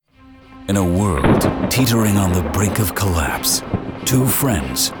In a world teetering on the brink of collapse, two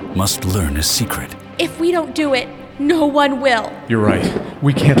friends must learn a secret. If we don't do it, no one will. You're right.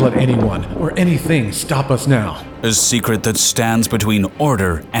 We can't let anyone or anything stop us now. A secret that stands between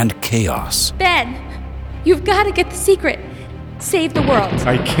order and chaos. Ben, you've got to get the secret. Save the world.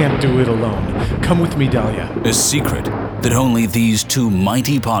 I can't do it alone. Come with me, Dahlia. A secret that only these two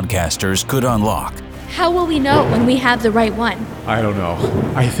mighty podcasters could unlock. How will we know when we have the right one? I don't know.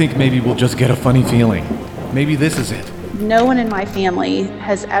 I think maybe we'll just get a funny feeling. Maybe this is it. No one in my family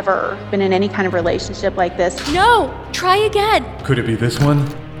has ever been in any kind of relationship like this. No! Try again! Could it be this one?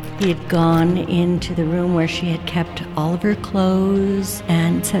 He had gone into the room where she had kept all of her clothes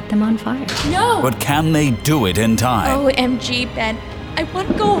and set them on fire. No! But can they do it in time? OMG, Ben. I want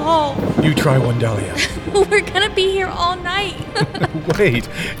to go home. You try one, Dahlia. We're gonna be here all night. Wait.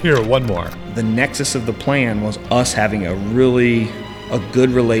 Here, one more. The nexus of the plan was us having a good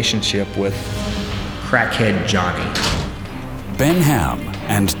relationship with crackhead Johnny. Ben Hamm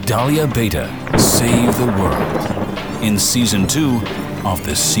and Dahlia Beta save the world in Season 2 of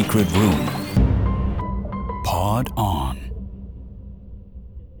The Secret Room. Pod on.